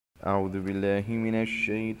أعوذ بالله من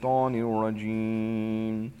الشيطان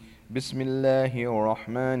الرجيم. بسم الله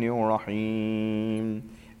الرحمن الرحيم.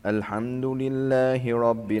 الحمد لله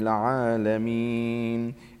رب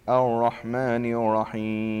العالمين، الرحمن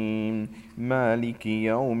الرحيم، مالك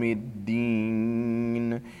يوم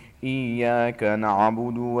الدين. إياك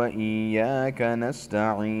نعبد وإياك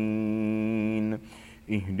نستعين.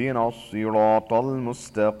 اهدنا الصراط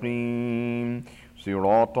المستقيم،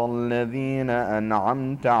 صراط الذين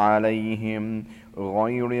أنعمت عليهم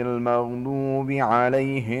غير المغضوب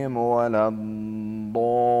عليهم ولا الضالين.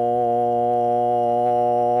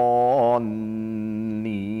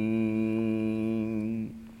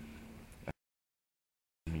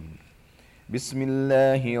 بسم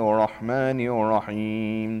الله الرحمن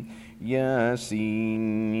الرحيم.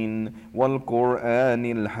 ياسين والقرآن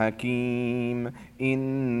الحكيم،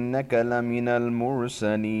 إنك لمن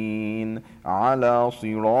المرسلين على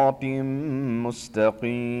صراط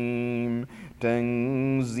مستقيم.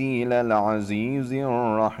 تنزيل العزيز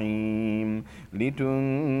الرحيم،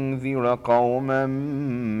 لتنذر قوما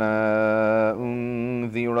ما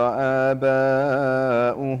أنذر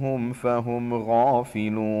آباؤهم فهم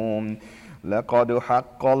غافلون. لقد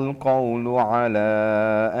حق القول على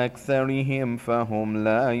أكثرهم فهم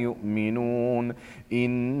لا يؤمنون.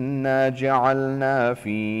 إنا جعلنا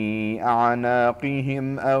في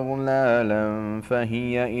أعناقهم أغلالا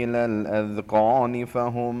فهي إلى الأذقان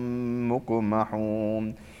فهم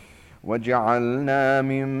مقمحون. وجعلنا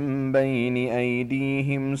من بين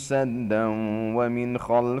أيديهم سدا ومن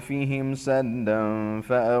خلفهم سدا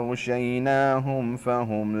فأغشيناهم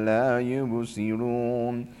فهم لا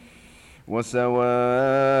يبصرون.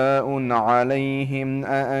 وسواء عليهم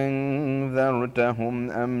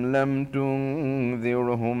أأنذرتهم أم لم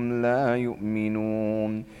تنذرهم لا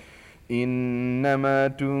يؤمنون. إنما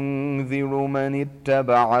تنذر من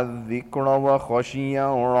اتبع الذكر وخشي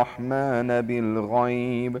الرحمن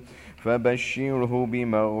بالغيب، فبشره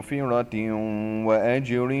بمغفرة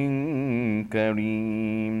وأجر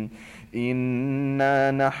كريم.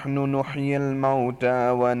 إنا نحن نحيي الموتى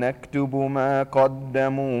ونكتب ما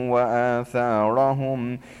قدموا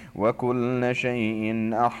وآثارهم، وكل شيء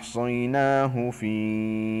أحصيناه في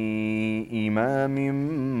إمام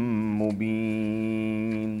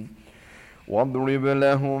مبين. واضرب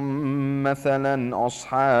لهم مثلا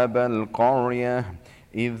أصحاب القرية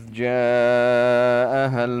إذ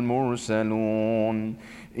جاءها المرسلون.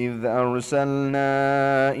 إذ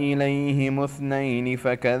أرسلنا إليهم اثنين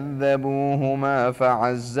فكذبوهما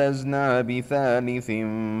فعززنا بثالث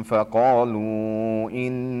فقالوا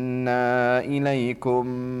إنا إليكم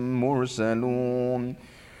مرسلون.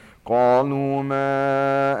 قالوا ما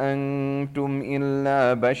أنتم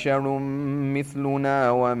إلا بشر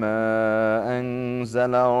مثلنا وما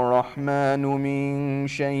أنزل الرحمن من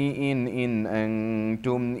شيء إن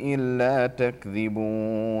أنتم إلا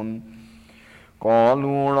تكذبون.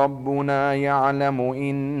 قالوا ربنا يعلم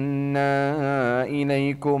إنا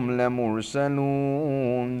إليكم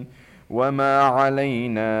لمرسلون وما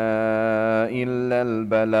علينا إلا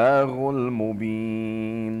البلاغ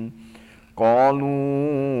المبين.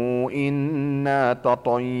 قالوا إنا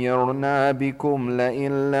تطيرنا بكم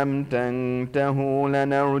لئن لم تنتهوا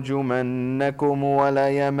لنرجمنكم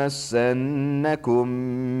وليمسنكم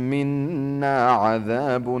منا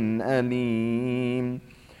عذاب أليم.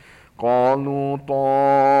 قالوا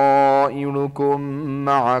طائركم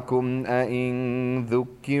معكم أئن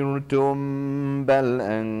ذكرتم بل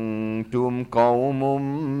أنتم قوم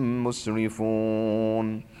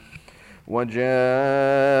مسرفون.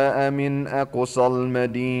 وجاء من أقصى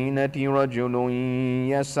المدينة رجل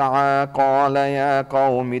يسعى قال يا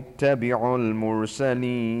قوم اتبعوا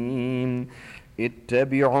المرسلين.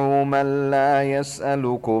 اتبعوا من لا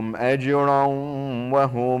يسألكم أجرا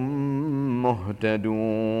وهم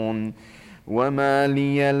مهتدون. وما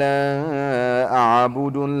لي لا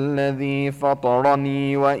أعبد الذي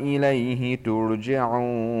فطرني وإليه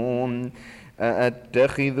ترجعون.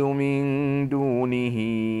 أأتخذ من دونه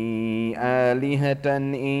آلهة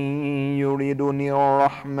إن يردني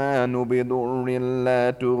الرحمن بضر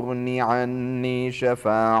لا تغن عني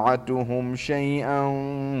شفاعتهم شيئا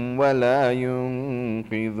ولا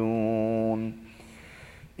ينقذون.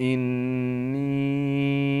 إني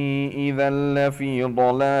إذا لفي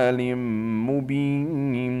ضلال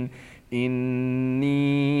مبين.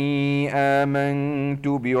 إني آمنت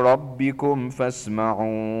بربكم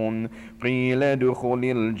فاسمعون. قيل ادخل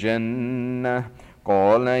الجنة.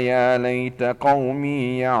 قال يا ليت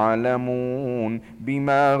قومي يعلمون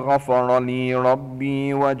بما غفر لي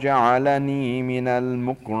ربي وجعلني من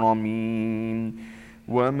المكرمين.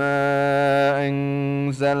 وما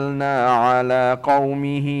أنزلنا على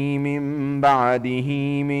قومه من بعده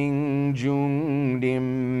من جند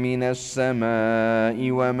من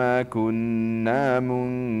السماء وما كنا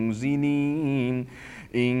منزلين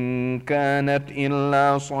إن كانت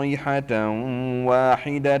إلا صيحة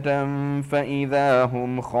واحدة فإذا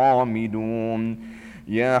هم خامدون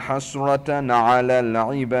يا حسرة على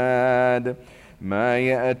العباد ما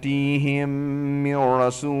يأتيهم من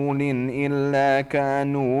رسول إلا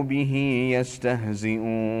كانوا به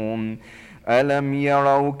يستهزئون ألم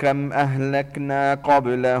يروا كم أهلكنا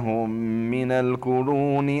قبلهم من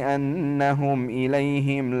القرون أنهم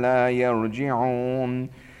إليهم لا يرجعون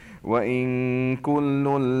وإن كل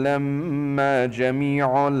لما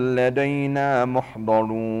جميع لدينا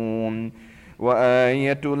محضرون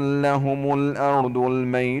وآية لهم الأرض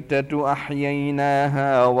الميتة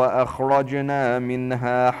أحييناها وأخرجنا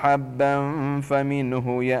منها حبا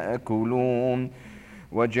فمنه يأكلون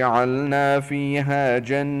وجعلنا فيها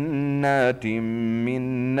جنات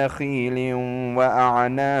من نخيل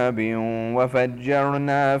وأعناب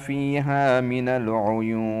وفجرنا فيها من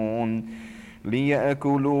العيون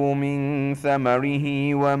ليأكلوا من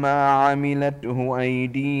ثمره وما عملته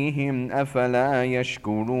أيديهم أفلا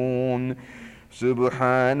يشكرون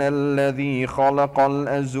سبحان الذي خلق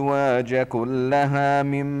الأزواج كلها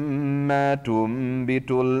مما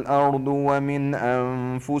تنبت الأرض ومن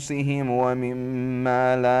أنفسهم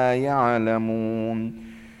ومما لا يعلمون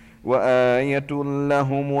وآية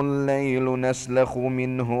لهم الليل نسلخ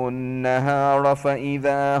منه النهار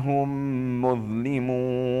فإذا هم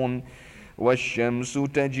مظلمون والشمس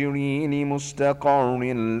تجري لمستقر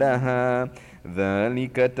لها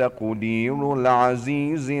ذلك تقدير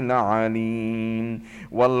العزيز العليم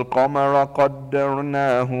والقمر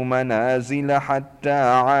قدرناه منازل حتى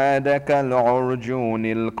عاد كالعرجون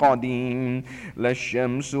القديم لا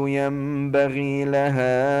الشمس ينبغي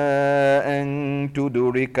لها أن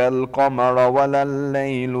تدرك القمر ولا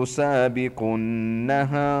الليل سابق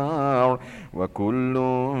النهار وكل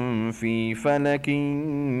في فلك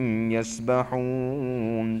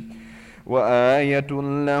يسبحون وآية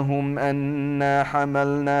لهم أنا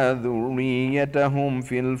حملنا ذريتهم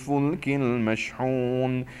في الفلك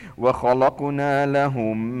المشحون وخلقنا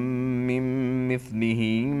لهم من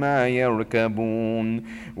مثله ما يركبون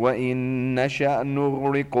وإن نشأ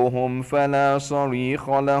نغرقهم فلا صريخ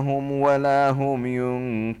لهم ولا هم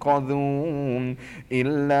ينقذون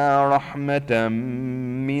إلا رحمة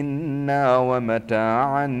منا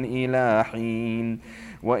ومتاعا إلى حين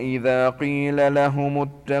وإذا قيل لهم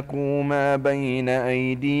اتقوا ما بين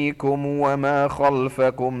أيديكم وما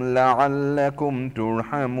خلفكم لعلكم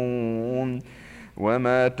ترحمون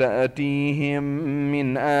وما تأتيهم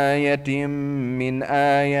من آية من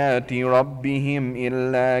آيات ربهم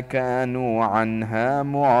إلا كانوا عنها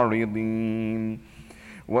معرضين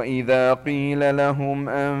وإذا قيل لهم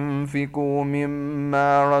أنفقوا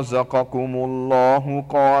مما رزقكم الله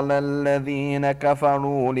قال الذين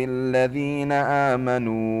كفروا للذين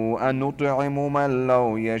آمنوا أنطعم من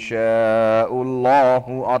لو يشاء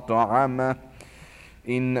الله أطعمه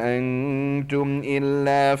إن أنتم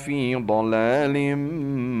إلا في ضلال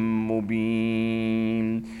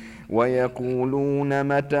مبين ويقولون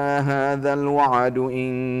متى هذا الوعد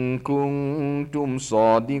إن كنتم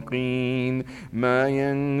صادقين ما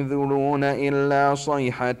ينذرون إلا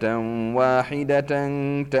صيحة واحدة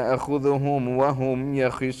تأخذهم وهم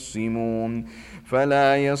يخصمون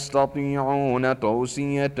فلا يستطيعون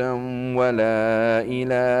توصية ولا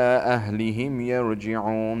إلى أهلهم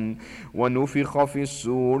يرجعون ونفخ في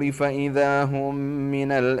السور فإذا هم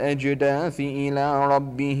من الأجداث إلى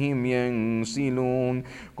ربهم ينسلون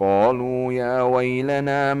قالوا يا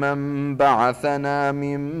ويلنا من بعثنا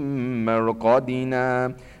من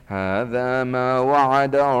مرقدنا هذا ما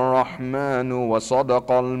وعد الرحمن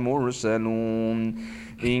وصدق المرسلون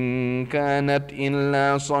إن كانت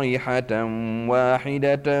إلا صيحة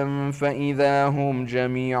واحدة فإذا هم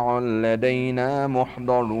جميع لدينا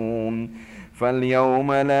محضرون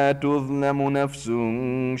فاليوم لا تظلم نفس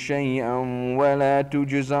شيئا ولا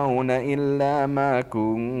تجزون إلا ما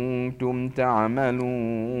كنتم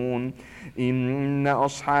تعملون إن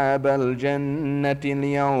أصحاب الجنة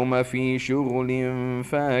اليوم في شغل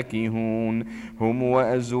فاكهون هم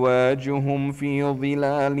وأزواجهم في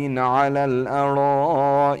ظلال على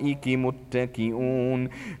الأرائك متكئون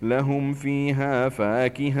لهم فيها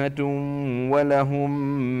فاكهة ولهم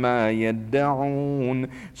ما يدعون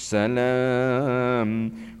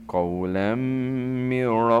سلام قولا من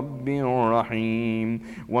رب رحيم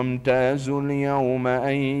وامتازوا اليوم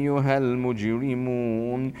أيها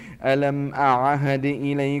المجرمون ألم أعهد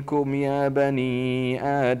إليكم يا بني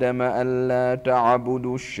آدم ألا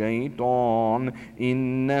تعبدوا الشيطان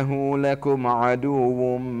إنه لكم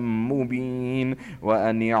عدو مبين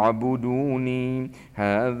وأن اعبدوني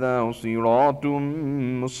هذا صراط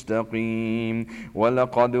مستقيم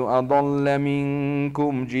ولقد أضل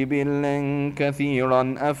منكم جبلا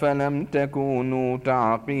كثيرا أفلم تكونوا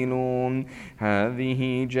تعقلون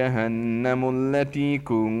هذه جهنم التي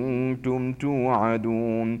كنتم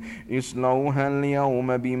توعدون اصلوها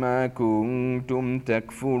اليوم بما كنتم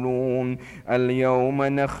تكفرون اليوم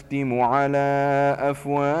نختم على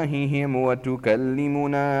أفواههم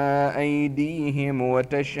وتكلمنا أيديهم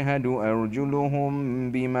وتشهد أرجلهم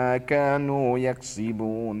بما كانوا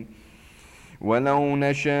يكسبون ولو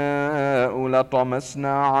نشاء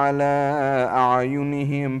لطمسنا على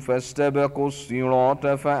أعينهم فاستبقوا الصراط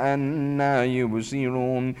فأنى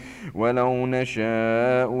يبصرون ولو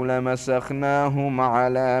نشاء لمسخناهم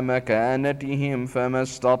على مكانتهم فما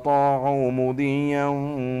استطاعوا مضيا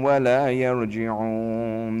ولا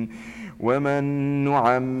يرجعون ومن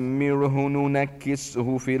نعمره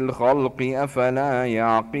ننكسه في الخلق أفلا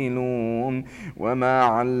يعقلون وما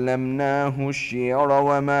علمناه الشعر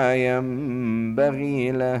وما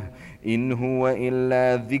ينبغي له إن هو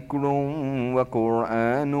إلا ذكر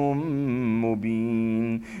وقرآن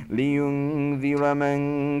مبين لينذر من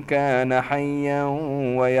كان حيا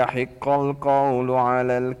ويحق القول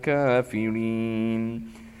على الكافرين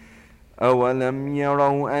أولم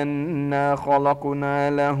يروا أنا خلقنا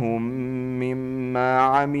لهم مما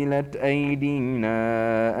عملت أيدينا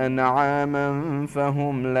أنعاما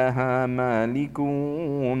فهم لها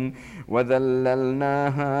مالكون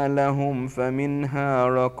وذللناها لهم فمنها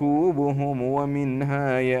ركوبهم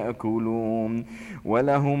ومنها يأكلون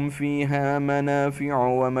ولهم فيها منافع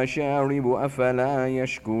ومشارب أفلا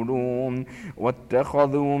يشكرون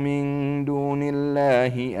واتخذوا من دون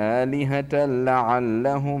الله آلهة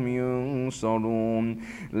لعلهم ينصرون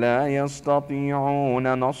لا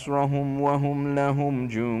يستطيعون نصرهم وهم لهم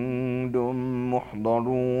جند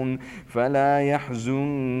محضرون فلا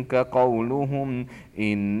يحزنك قولهم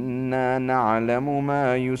إنا نعلم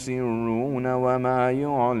ما يسرون وما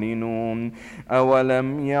يعلنون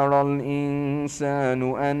أولم ير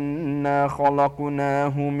الإنسان أنا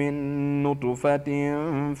خلقناه من نطفة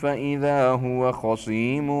فإذا هو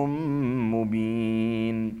خصيم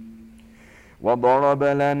مبين وضرب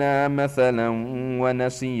لنا مثلا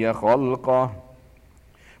ونسي خلقه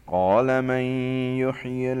قال من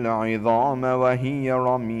يحيي العظام وهي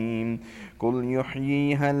رميم قل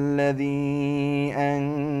يحييها الذي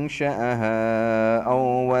أنشأها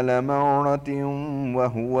أول مرة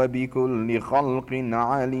وهو بكل خلق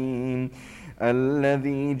عليم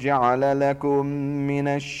الذي جعل لكم من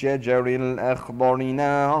الشجر الأخضر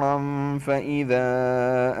نارا فإذا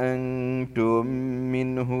أنتم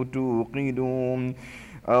منه توقدون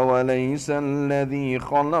أوليس الذي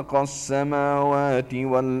خلق السماوات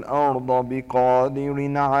والأرض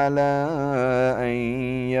بقادر على أن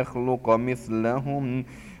يخلق مثلهم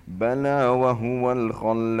بلى وهو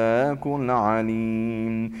الخلاق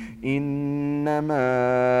العليم إنما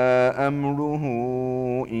أمره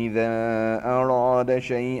إذا أراد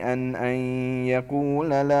شيئا أن يقول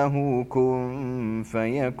له كن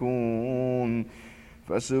فيكون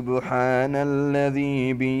فسبحان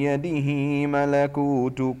الذي بيده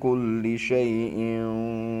ملكوت كل شيء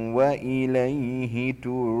وإليه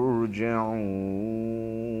ترجعون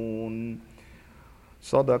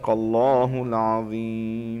صدق الله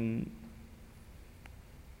العظيم.